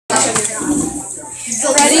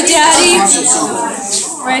Ready, Daddy?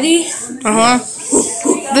 Ready?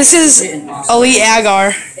 This is Elite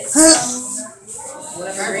Agar.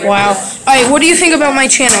 Wow. Alright, what do you think about my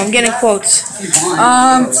channel? I'm getting quotes.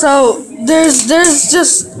 So there's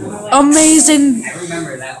just amazing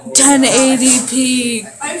 1080p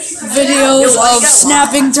videos of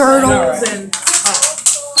snapping turtles and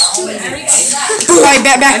Alright,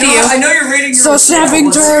 back to you. I know you're reading your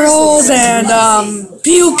snapping turtles and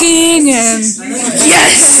puking and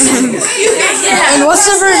Yes! and what's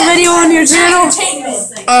the first video on your channel?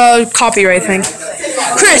 Copyright thing.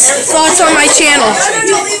 Chris, thoughts on my channel?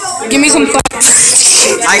 Give me some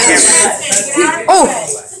thoughts. I can't. Oh,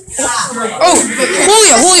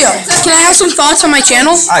 Julio, can I have some thoughts on my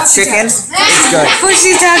channel? Chicken. It's good. First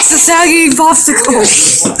he attacks the saggy popsicle.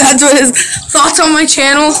 That's what his thoughts on my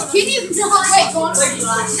channel.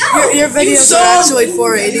 Your videos are actually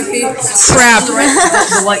 480p. Crap.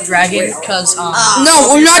 The white dragon, because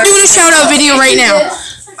No, we're not doing a shout out video right now.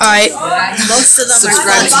 Alright. most of them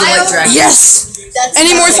subscribe to the white dragon. Yes.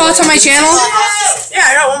 Any more thoughts on my channel? Yeah,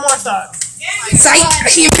 I got one more thought. Sight.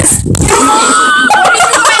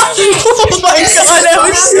 Oh my god, that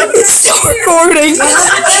was still recording.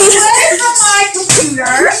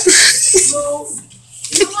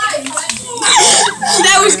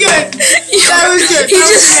 That was good. That was good.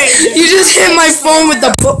 You just hit my phone with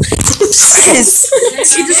the book.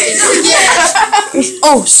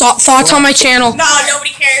 Oh, thoughts on my channel. No,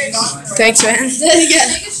 nobody cares. Thanks, man.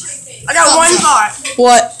 I got one thought.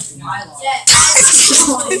 What?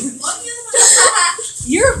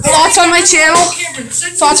 Thoughts on my channel?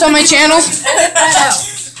 Thoughts on my channel?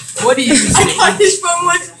 What do you say? I caught his phone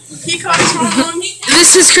once. He caught his phone once.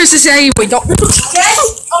 This is Chris's Aggie. Wait, don't. Okay.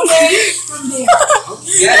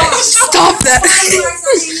 Stop that.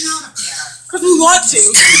 Because we want to.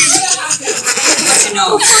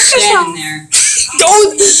 No, stand there.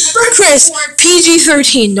 Don't. Chris,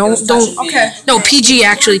 PG-13. Don't. Okay. No, PG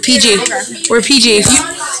actually. PG. We're PG.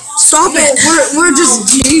 Stop it. We're just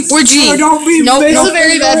G. We're G. Don't be Nope. He's Nope. a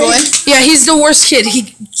very bad boy. Yeah, he's the worst kid.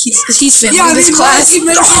 He's failing this class.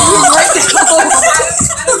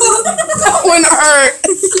 That one hurt.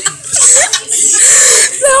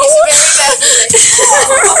 That one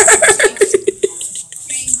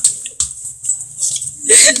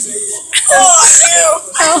Oh, ew.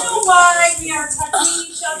 I don't know why we are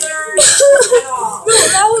touching each other. No,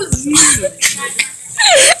 that was you.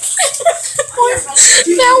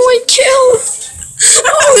 That one killed.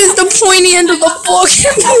 Oh, it's the pointy end of the book.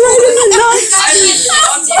 Hit me right in the nuts.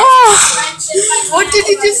 Oh. What did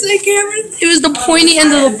you just say, Cameron? It was the pointy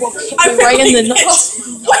end of the book. Hit me right in the nuts.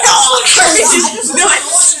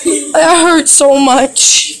 That hurt so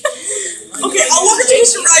much. Okay, I'll walk to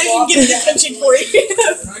Jason Ryan and get attention for you.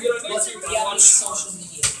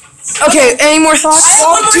 Okay, any more thoughts?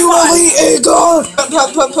 Put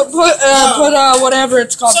whatever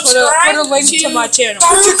it's called. Put a link to my channel.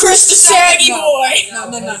 Dr. Chris the Saggy Boy.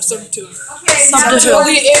 No, sub to.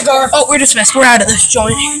 Oh, we're dismissed. We're out of this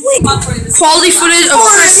joint. Quality footage of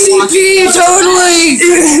Chris. Totally.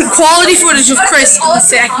 Quality footage of Chris on the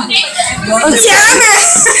second.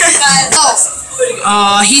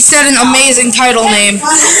 He said an amazing title name.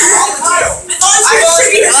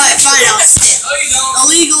 Alright, fine, I'll sit.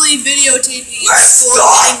 Illegally videotaping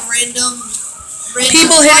random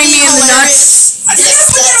People hitting me in the nuts.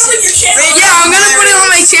 Yeah, I'm gonna put it on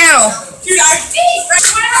my channel. Dude, Oh,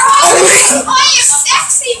 you're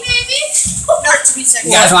sexy, baby. not to be sexy.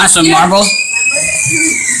 You guys want some marble?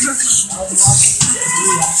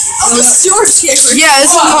 Oh, this is yours, Cameron. Yeah,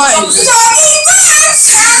 this is mine.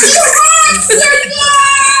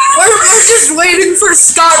 We're just waiting for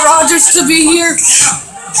Scott Rogers to be here.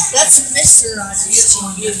 That's Mr.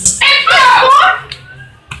 Rogers.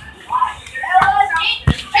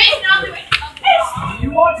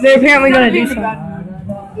 They're apparently gonna do something.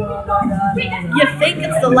 You think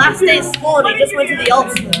it's the last day of school and you just went to the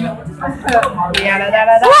alt school.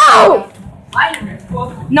 Whoa!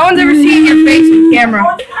 No one's ever seen your face on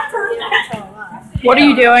camera. What are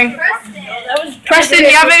you doing? Preston, do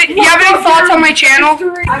you have any thoughts on my channel?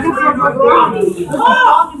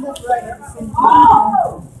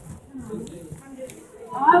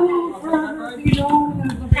 I will forever be known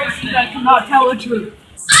as the person that cannot tell the truth.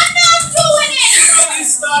 I'm not doing it.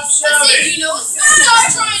 Stop shouting. You know,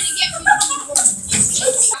 stop trying to get me.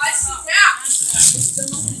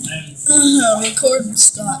 Record and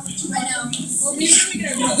stop. I know. And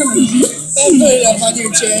put it up on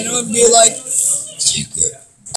your channel and be like,